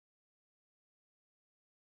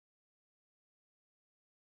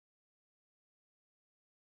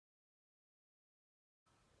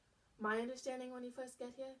My understanding when you first get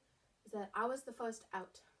here is that I was the first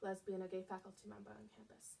out lesbian or gay faculty member on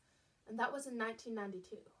campus. And that was in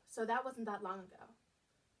 1992, so that wasn't that long ago.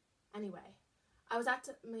 Anyway, I was at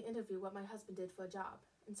my interview what my husband did for a job,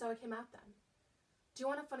 and so I came out then. Do you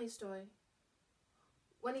want a funny story?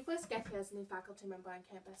 When you first get here as a new faculty member on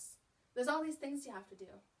campus, there's all these things you have to do.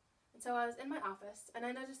 And so I was in my office, and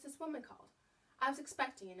I noticed this woman called. I was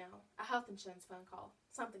expecting, a health insurance phone call,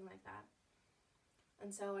 something like that.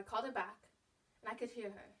 And so I called her back, and I could hear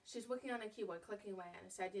her. She's working on a keyboard, clicking away, and I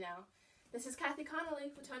said, this is Kathy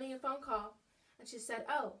Connolly returning a phone call. And she said,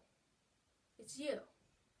 oh, it's you.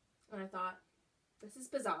 And I thought, this is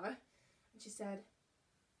bizarre. And she said,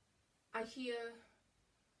 I hear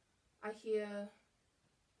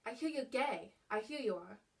you're gay. I hear you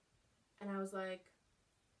are. And I was like,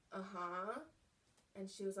 uh-huh. And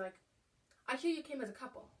she was like, I hear you came as a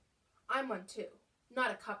couple. I'm one too.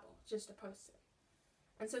 Not a couple, just a person.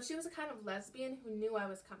 And so she was a kind of lesbian who knew I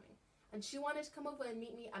was coming. And she wanted to come over and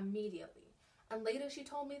meet me immediately. And later she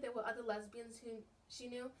told me there were other lesbians who she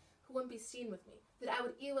knew who wouldn't be seen with me. That I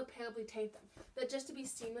would irreparably taint them. That just to be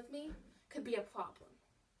seen with me could be a problem.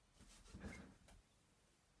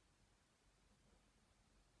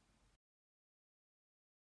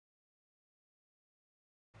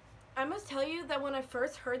 I must tell you that when I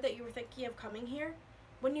first heard that you were thinking of coming here,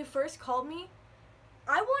 when you first called me,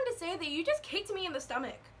 I wanted to say that you just kicked me in the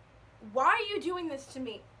stomach. Why are you doing this to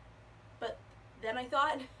me? But then I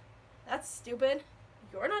thought, that's stupid.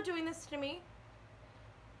 You're not doing this to me.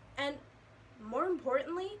 And more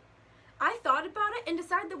importantly, I thought about it and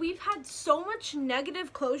decided that we've had so much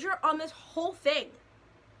negative closure on this whole thing.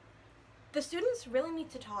 The students really need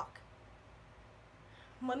to talk.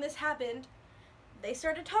 When this happened, they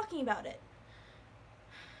started talking about it.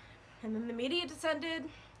 And then the media descended,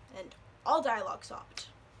 and all dialogue stopped.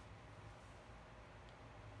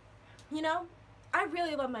 I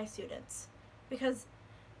really love my students, because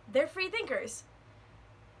they're free thinkers.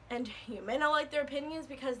 And you may not like their opinions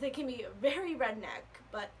because they can be very redneck,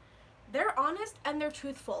 but they're honest and they're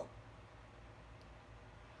truthful.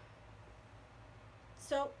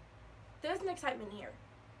 So, there's an excitement here.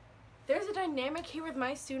 There's a dynamic here with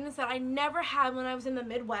my students that I never had when I was in the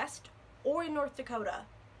Midwest or in North Dakota,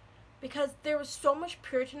 because there was so much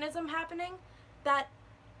Puritanism happening that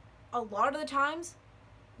a lot of the times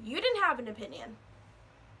you didn't have an opinion.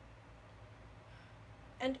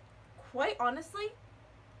 And quite honestly,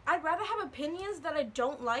 I'd rather have opinions that I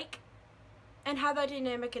don't like and have that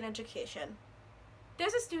dynamic in education.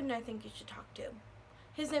 There's a student I think you should talk to.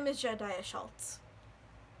 His name is Jediah Schultz.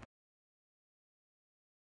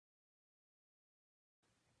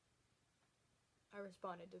 I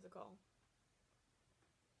responded to the call.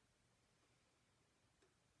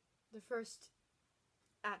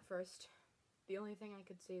 At first, the only thing I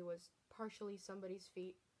could see was partially somebody's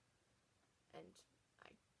feet, and I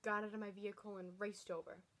got out of my vehicle and raced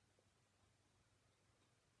over.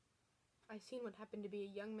 I seen what happened to be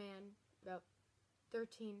a young man, about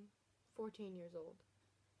 13, 14 years old,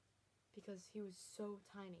 because he was so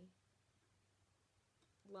tiny,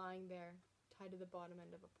 lying there, tied to the bottom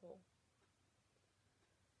end of a pole.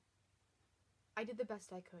 I did the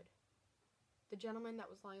best I could. The gentleman that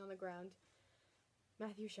was lying on the ground,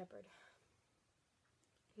 Matthew Shepard,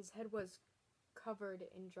 his head was covered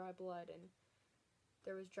in dry blood, and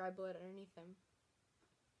there was dry blood underneath him.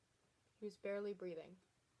 He was barely breathing.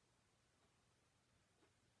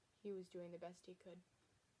 He was doing the best he could.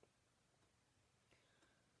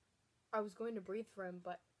 I was going to breathe for him,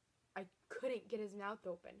 but I couldn't get his mouth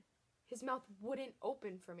open. His mouth wouldn't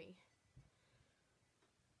open for me.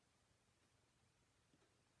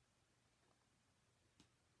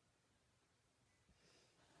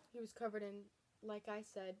 He was covered in, like I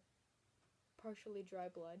said, partially dry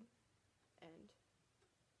blood, and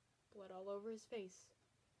blood all over his face.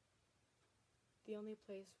 The only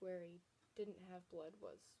place where he didn't have blood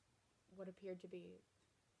was what appeared to be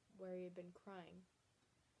where he had been crying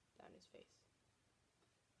down his face.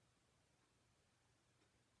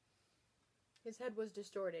 His head was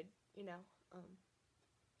distorted,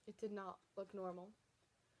 it did not look normal.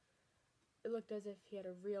 It looked as if he had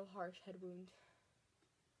a real harsh head wound.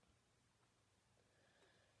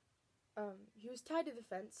 He was tied to the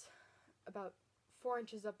fence, about 4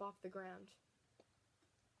 inches up off the ground.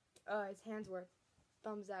 His hands were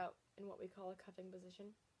thumbs out in what we call a cuffing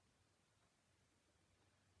position.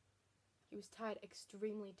 He was tied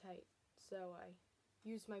extremely tight, so I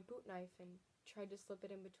used my boot knife and tried to slip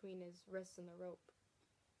it in between his wrists and the rope.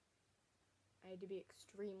 I had to be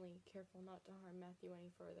extremely careful not to harm Matthew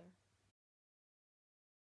any further.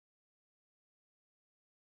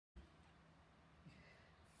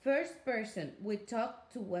 First person we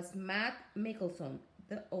talked to was Matt Mickelson,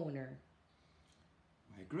 the owner.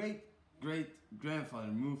 My great great grandfather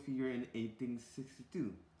moved here in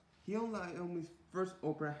 1862. He owned Laramie's first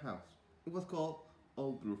opera house. It was called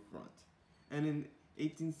Old Blue Front. And in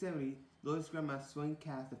 1870, Lois Grandma Swain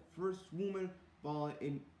cast the first woman ballot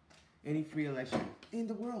in any free election in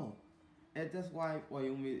the world. And that's why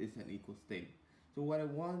Wyoming is an equal state. So what I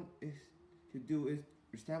want is to do is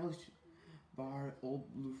establish bar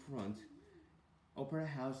Old Blue Front, opera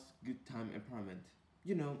house, good time empowerment.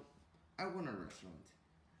 You know, I want a restaurant.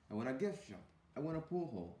 I want a gift shop. I want a pool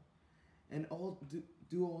hall. And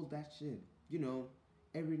do all that shit. You know,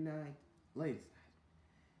 every night, ladies' night.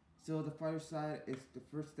 So the fireside is the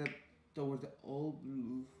first step towards the Old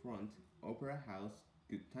Blue Front Opera House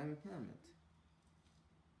Good Time Empowerment.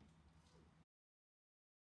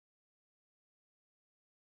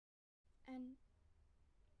 And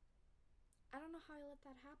I don't know how I let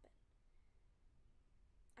that happen.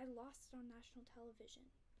 I lost it on national television,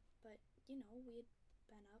 but we had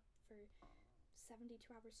been up for 72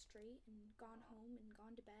 hours straight and gone home and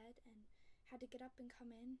gone to bed and had to get up and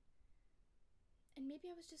come in. And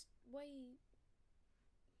maybe I was just way,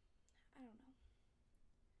 I don't know.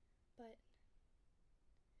 But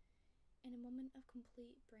in a moment of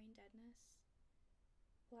complete brain deadness,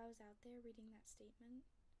 while I was out there reading that statement,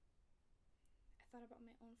 I thought about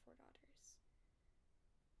my own 4 daughters.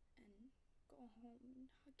 And go home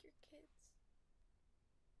and hug your kids.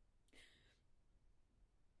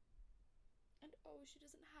 And oh, she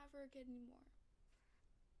doesn't have her again anymore.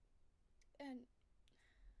 And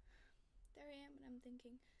there I am, and I'm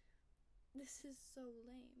thinking, this is so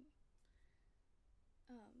lame.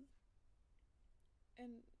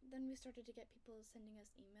 And then we started to get people sending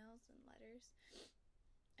us emails and letters,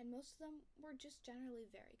 and most of them were just generally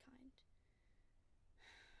very kind.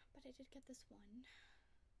 But I did get this one.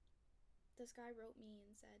 This guy wrote me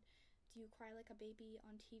and said, "Do you cry like a baby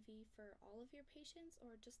on TV for all of your patients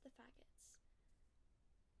or just the faggots?"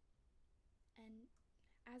 And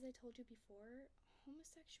as I told you before,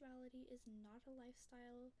 homosexuality is not a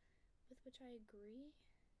lifestyle with which I agree.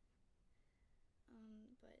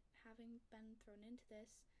 But having been thrown into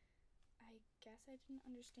this, I guess I didn't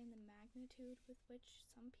understand the magnitude with which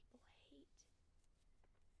some people hate.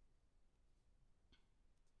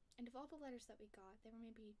 And of all the letters that we got, there were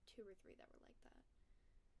maybe 2 or 3 that were like that.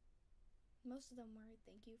 Most of them were,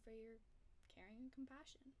 "Thank you for your caring and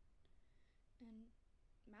compassion." And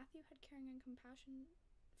Matthew had caring and compassion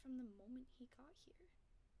from the moment he got here.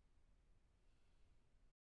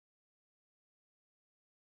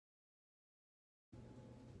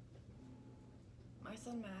 My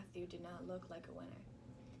son Matthew did not look like a winner.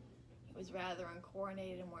 He was rather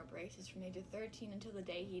uncoordinated and wore braces from the age of 13 until the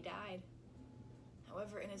day he died.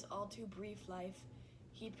 However, in his all too brief life,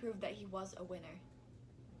 he proved that he was a winner.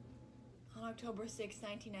 On October 6,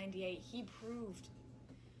 1998, he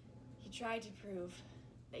tried to prove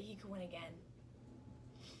that he could win again.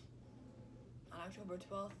 On October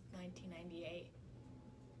 12, 1998,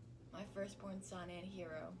 my firstborn son and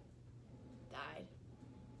hero died.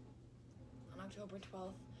 On October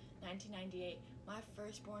 12, 1998, my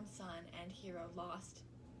firstborn son and hero lost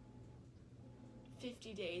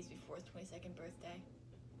 50 days before his 22nd birthday.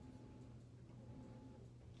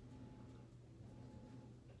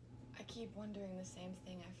 I keep wondering the same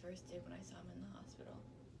thing I first did when I saw him in the hospital.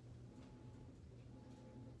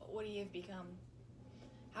 What would he have become?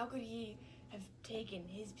 How could he have taken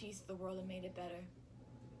his piece of the world and made it better?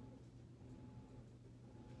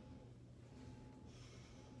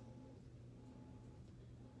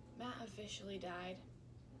 Matt officially died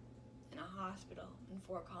in a hospital in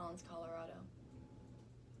Fort Collins, Colorado.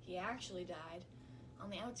 He actually died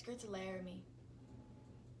on the outskirts of Laramie,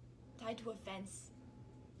 tied to a fence.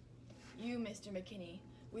 You, Mr. McKinney,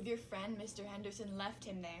 with your friend, Mr. Henderson, left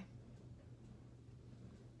him there.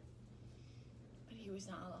 But he was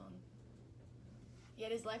not alone. He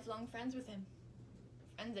had his lifelong friends with him,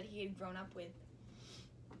 friends that he had grown up with.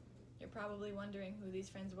 You're probably wondering who these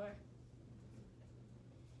friends were.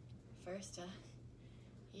 First,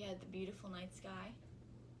 he had the beautiful night sky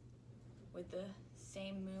with the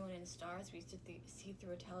same moon and stars we used to see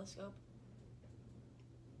through a telescope.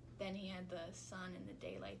 Then he had the sun and the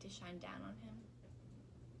daylight to shine down on him.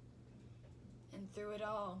 And through it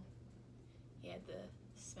all, he had the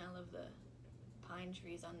smell of the pine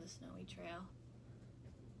trees on the snowy trail.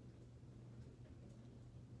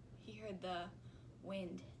 He heard the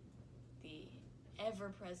wind, the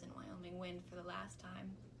ever-present Wyoming wind for the last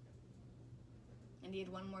time. And he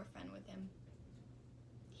had one more friend with him.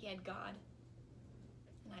 He had God.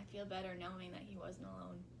 And I feel better knowing that he wasn't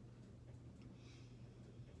alone.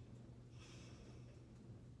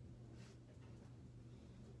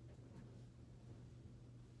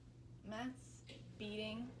 Matt's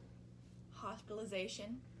beating,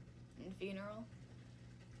 hospitalization, and funeral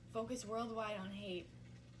focus worldwide on hate.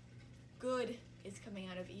 Good is coming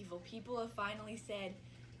out of evil. People have finally said,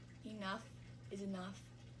 enough is enough.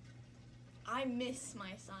 I miss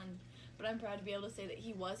my son, but I'm proud to be able to say that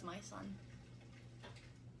he was my son.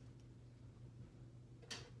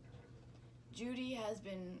 Judy has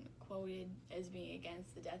been quoted as being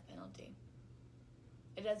against the death penalty.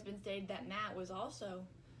 It has been stated that Matt was also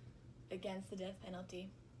against the death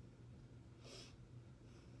penalty.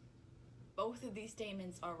 Both of these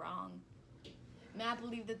statements are wrong. Matt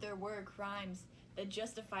believed that there were crimes that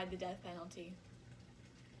justified the death penalty.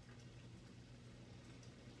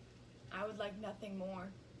 I would like nothing more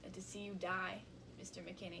than to see you die, Mr.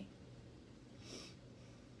 McKinney.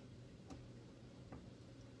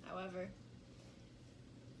 However,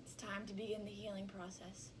 it's time to begin the healing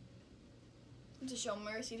process. To show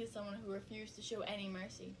mercy to someone who refused to show any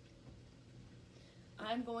mercy.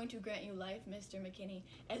 I'm going to grant you life, Mr. McKinney,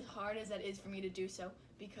 as hard as that is for me to do so,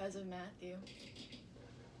 because of Matthew.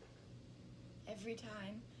 Every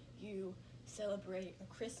time you celebrate a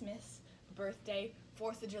Christmas, a birthday,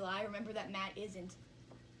 4th of July, remember that Matt isn't.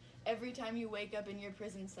 Every time you wake up in your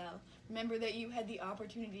prison cell, remember that you had the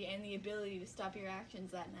opportunity and the ability to stop your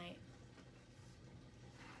actions that night.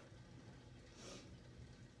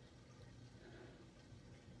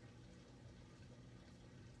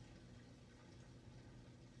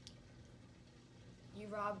 You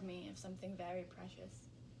robbed me of something very precious,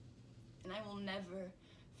 and I will never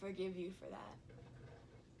forgive you for that.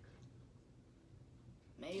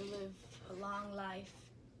 May you live a long life,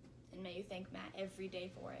 and may you thank Matt every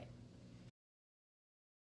day for it.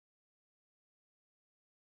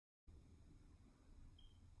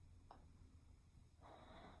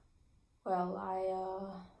 Well,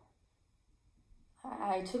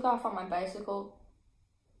 I took off on my bicycle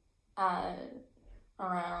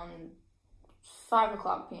around 5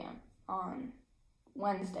 o'clock p.m. on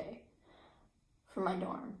Wednesday for my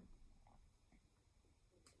dorm.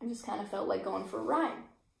 I just kind of felt like going for a ride.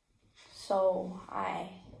 So I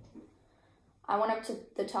went up to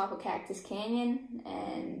the top of Cactus Canyon,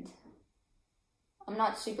 and I'm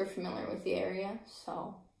not super familiar with the area,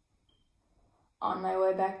 so on my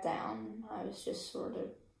way back down, I was just sort of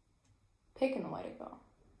picking the way to go.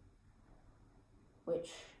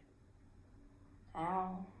 Which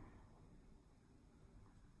now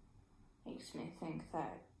makes me think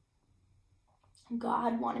that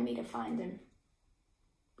God wanted me to find him,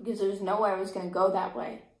 because there's no way I was going to go that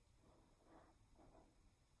way.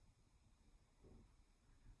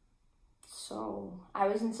 So I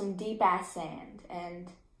was in some deep ass sand,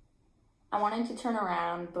 and I wanted to turn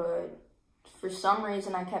around, but for some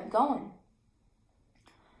reason I kept going.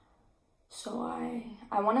 So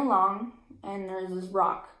I went along, and there's this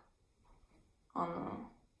rock on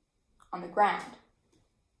the ground.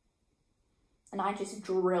 And I just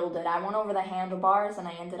drilled it. I went over the handlebars, and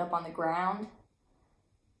I ended up on the ground.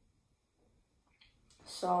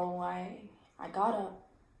 So I got up.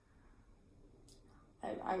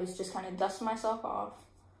 I was just kind of dusting myself off.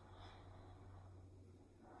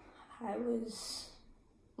 I was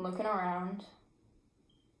looking around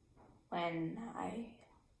when I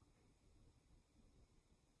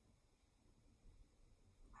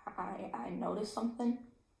noticed something,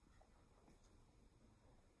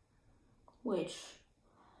 which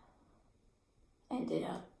ended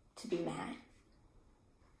up to be Matt.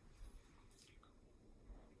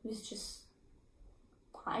 He was just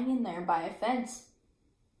lying there by a fence.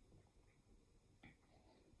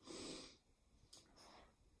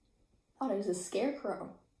 Thought it was a scarecrow.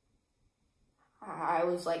 I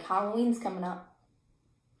was like, Halloween's coming up.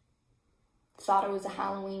 Thought it was a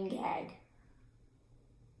Halloween gag.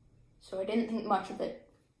 So I didn't think much of it.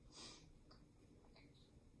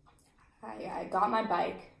 I got my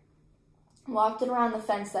bike, walked it around the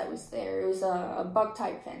fence that was there. It was a bug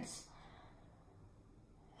type fence.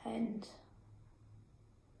 And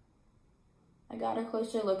I got a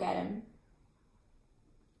closer look at him.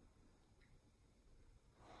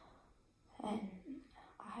 And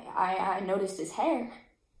I noticed his hair.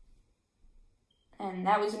 And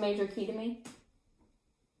that was a major key to me.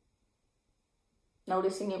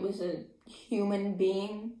 Noticing it was a human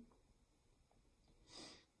being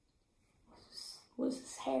was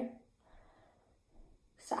his hair.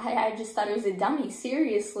 So I just thought it was a dummy,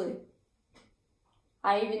 seriously.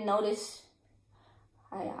 I even noticed,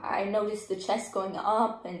 I noticed the chest going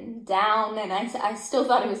up and down, and I still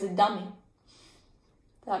thought it was a dummy.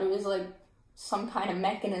 Thought it was like some kind of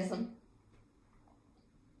mechanism.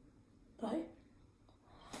 But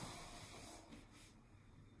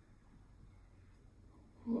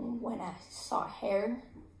when I saw hair,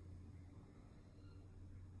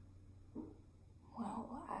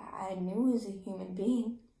 well, I knew he was a human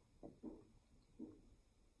being.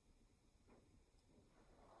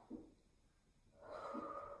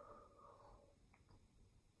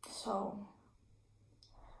 So,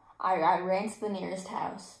 I ran to the nearest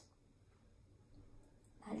house.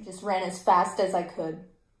 I just ran as fast as I could.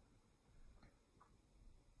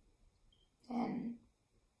 And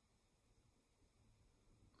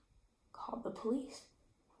called the police.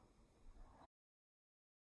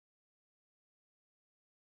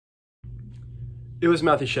 It was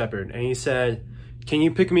Matthew Shepard, and he said, "Can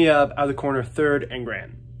you pick me up at the corner of 3rd and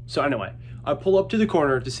Grand?" So anyway, I pull up to the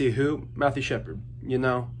corner to see who? Matthew Shepard, you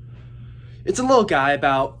know? It's a little guy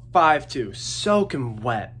about 5'2", soaking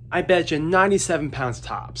wet. I bet you 97 pounds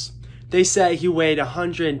tops. They say he weighed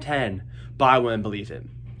 110, but I wouldn't believe it.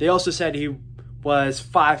 They also said he was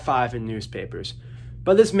 5'5" in newspapers.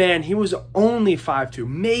 But this man, he was only 5'2",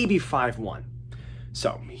 maybe 5'1".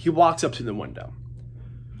 So he walks up to the window.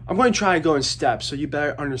 I'm going to try to go in steps so you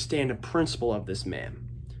better understand the principle of this man.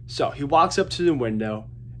 So he walks up to the window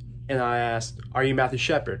and I asked, "Are you Matthew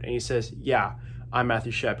Shepard?" And he says, "Yeah, I'm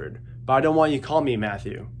Matthew Shepard. But I don't want you to call me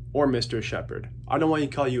Matthew or Mr. Shepard. I don't want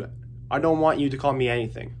you to call me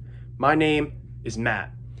anything. My name is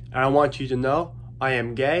Matt. And I want you to know I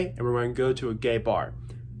am gay and we're going to go to a gay bar.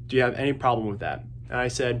 Do you have any problem with that?" And I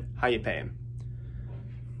said, "How you paying?"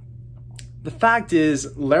 The fact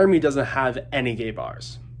is, Laramie doesn't have any gay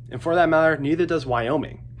bars. And for that matter, neither does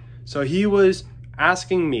Wyoming. So he was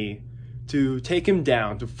asking me to take him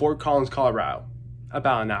down to Fort Collins, Colorado,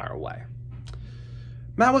 about an hour away.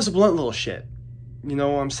 Matt was a blunt little shit. You know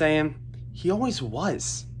what I'm saying? He always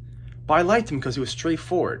was. But I liked him because he was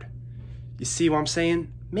straightforward. You see what I'm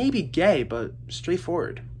saying? Maybe gay, but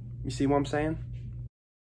straightforward. You see what I'm saying?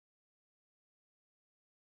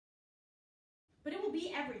 But it will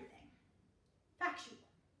be everything. Factual.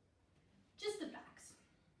 Just the facts.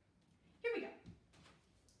 Here we go.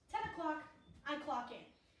 10 o'clock, I clock in.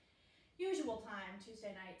 Usual time,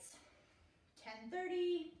 Tuesday nights.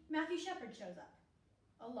 10:30, Matthew Shepard shows up.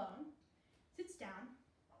 Alone, sits down,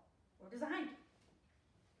 orders a Heineken.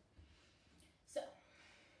 So,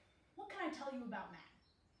 what can I tell you about Matt?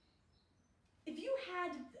 If you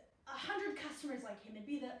had 100 customers like him, it'd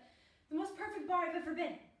be the most perfect bar I've ever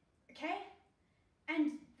been in, okay?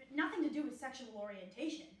 And nothing to do with sexual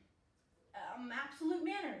orientation. Absolute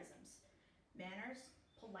mannerisms. Manners,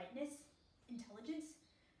 politeness, intelligence.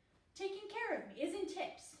 Taking care of me, isn't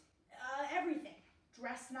tips. Everything.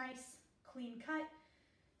 Dress nice, clean cut.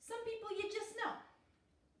 Some people you just know.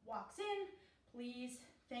 Walks in, please,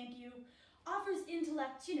 thank you. Offers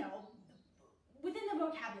intellect, you know, within the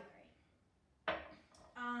vocabulary.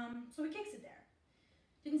 So he kicks it there.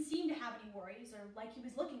 Didn't seem to have any worries or like he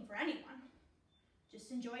was looking for anyone.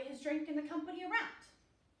 Just enjoy his drink and the company around.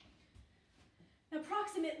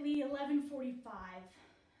 Approximately 11:45,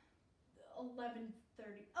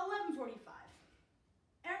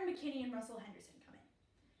 Aaron McKinney and Russell Henderson come in.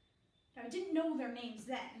 Now, I didn't know their names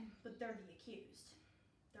then, but they're the accused.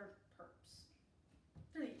 They're perps.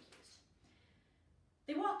 They're the accused.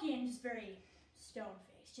 They walk in just very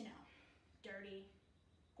stone-faced, you know. Dirty,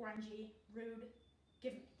 grungy, rude,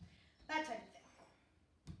 give me. That type of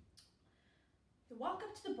thing. They walk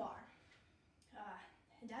up to the bar,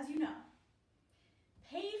 and as you know,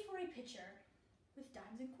 pay for a pitcher with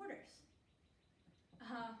dimes and quarters.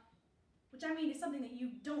 Which I mean is something that you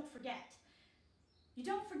don't forget. You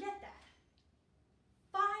don't forget that.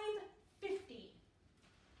 $5.50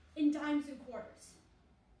 in dimes and quarters.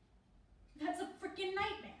 That's a freaking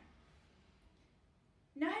nightmare.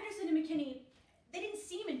 Now Henderson and McKinney, they didn't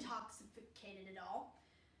seem intoxicated at all.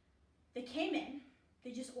 They came in,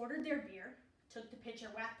 they just ordered their beer, took the pitcher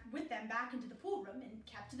with them back into the pool room and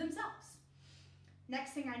kept to themselves.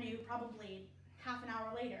 Next thing I knew, probably half an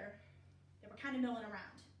hour later, they were kind of milling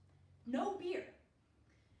around. No beer.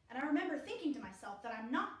 And I remember thinking to myself that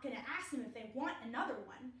I'm not going to ask them if they want another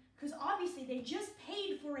one, because obviously they just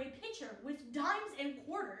paid for a pitcher with dimes and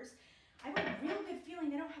quarters. I have a real good feeling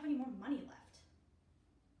they don't have any more money left.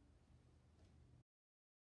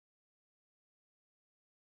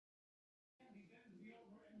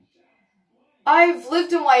 I've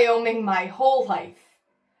lived in Wyoming my whole life.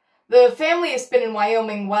 The family has been in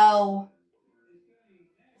Wyoming, well,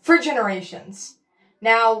 for generations.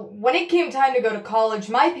 Now, when it came time to go to college,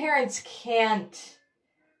 my parents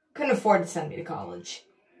couldn't afford to send me to college.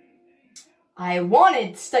 I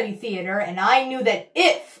wanted to study theater, and I knew that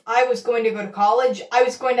if I was going to go to college, I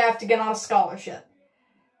was going to have to get on a scholarship.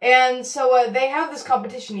 And so they have this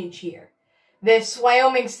competition each year, this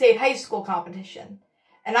Wyoming State High School competition.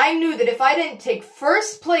 and I knew that if I didn't take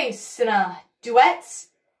first place in duets,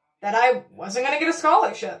 that I wasn't going to get a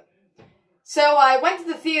scholarship. So I went to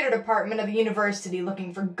the theater department of the university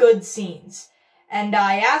looking for good scenes, and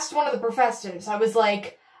I asked one of the professors, I was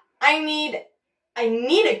like, I need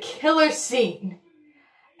a killer scene.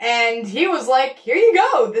 And he was like, here you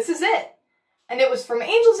go, this is it. And it was from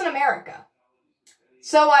Angels in America.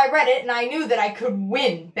 So I read it, and I knew that I could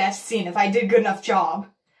win Best Scene if I did a good enough job.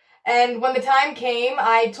 And when the time came,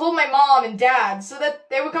 I told my mom and dad so that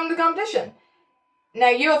they would come to the competition. Now,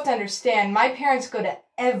 you have to understand, my parents go to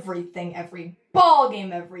everything, every ball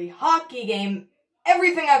game, every hockey game,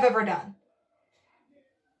 everything I've ever done.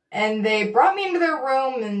 And they brought me into their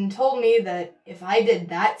room and told me that if I did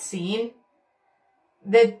that scene,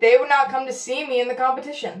 that they would not come to see me in the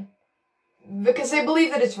competition. Because they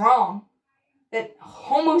believe that it's wrong. That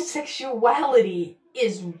homosexuality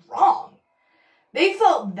is wrong. They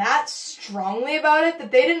felt that strongly about it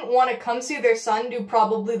that they didn't want to come see their son do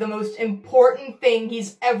probably the most important thing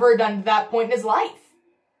he's ever done to that point in his life.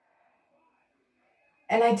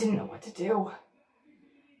 And I didn't know what to do.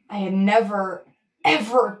 I had never,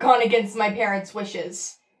 ever gone against my parents'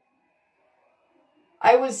 wishes.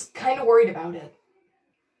 I was kind of worried about it.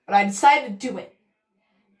 But I decided to do it.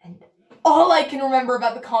 And all I can remember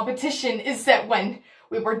about the competition is that when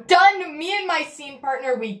we were done, me and my scene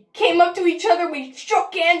partner, we came up to each other, we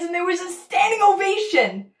shook hands, and there was a standing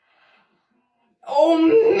ovation. Oh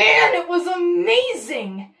man, it was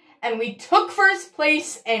amazing! And we took first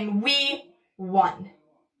place, and we won.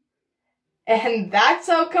 And that's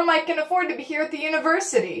how come I can afford to be here at the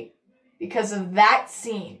university. Because of that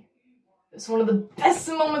scene. It was one of the best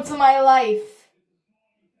moments of my life.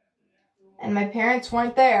 And my parents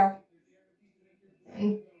weren't there.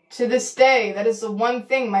 And to this day, that is the one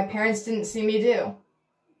thing my parents didn't see me do.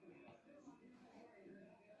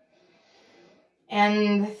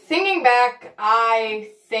 And thinking back, I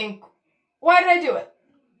think, why did I do it?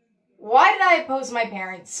 Why did I oppose my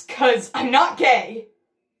parents? 'Cause I'm not gay.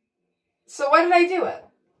 So why did I do it?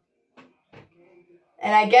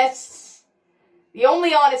 And I guess the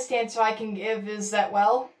only honest answer I can give is that,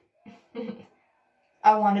 well,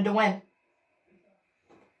 I wanted to win.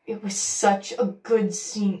 It was such a good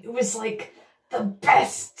scene. It was like the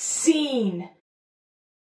best scene.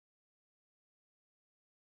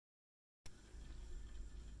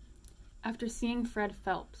 After seeing Fred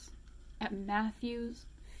Phelps at Matthew's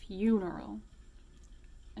funeral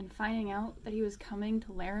and finding out that he was coming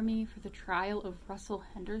to Laramie for the trial of Russell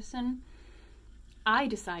Henderson, I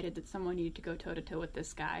decided that someone needed to go toe-to-toe with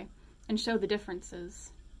this guy and show the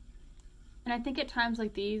differences. And I think at times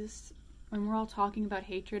like these, when we're all talking about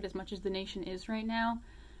hatred as much as the nation is right now,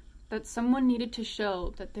 that someone needed to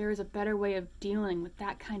show that there is a better way of dealing with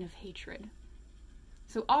that kind of hatred.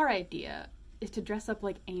 So our idea is to dress up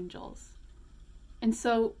like angels. And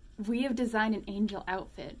so we have designed an angel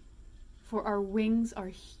outfit, for our wings are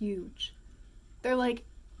huge. They're like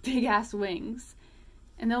big-ass wings.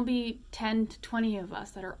 And there'll be 10 to 20 of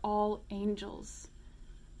us that are all angels.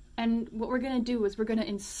 And what we're going to do is we're going to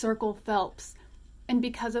encircle Phelps. And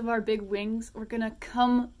because of our big wings, we're going to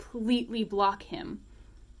completely block him.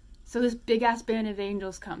 So this big-ass band of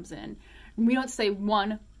angels comes in, and we don't say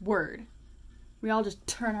one word. We all just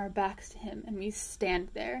turn our backs to him, and we stand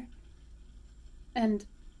there. And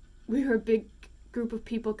we were a big group of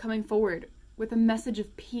people coming forward with a message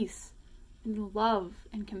of peace and love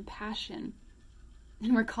and compassion.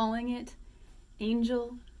 And we're calling it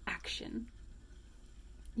Angel Action.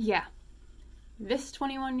 Yeah, this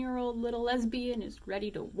 21-year-old little lesbian is ready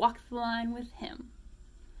to walk the line with him.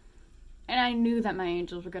 And I knew that my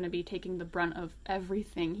angels were going to be taking the brunt of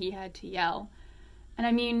everything he had to yell. And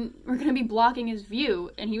I mean, we're going to be blocking his view,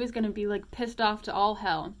 and he was going to be like pissed off to all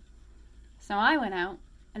hell. So I went out,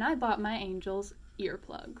 and I bought my angels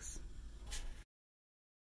earplugs.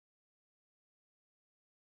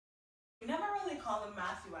 We never really call him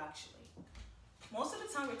Matthew, actually. Most of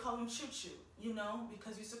the time we call him Choo Choo, you know,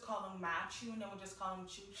 because we used to call him Matthew, and then we just call him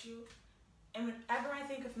Choo Choo. And whenever I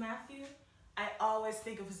think of Matthew, I always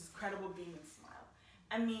think of his incredible beaming smile.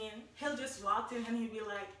 I mean, he'll just walk in and he'd be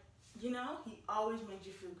like, you know, he always made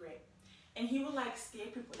you feel great. And he would like scare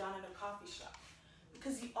people down in the coffee shop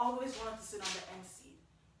because he always wanted to sit on the end seat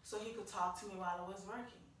so he could talk to me while I was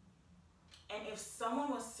working. And if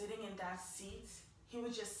someone was sitting in that seat, he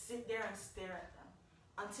would just sit there and stare at them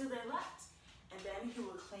until they left. And then he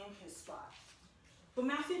would claim his spot. But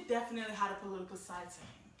Matthew definitely had a political side to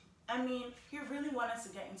him. I mean, he really wanted to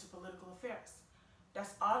get into political affairs.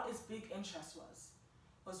 That's all his big interest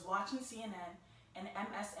was watching CNN and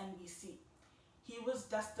MSNBC.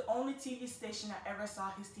 That's the only TV station I ever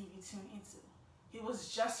saw his TV tune into. He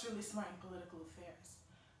was just really smart in political affairs,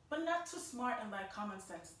 but not too smart in like common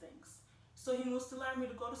sense things. So he moves to Laramie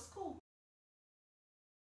to go to school.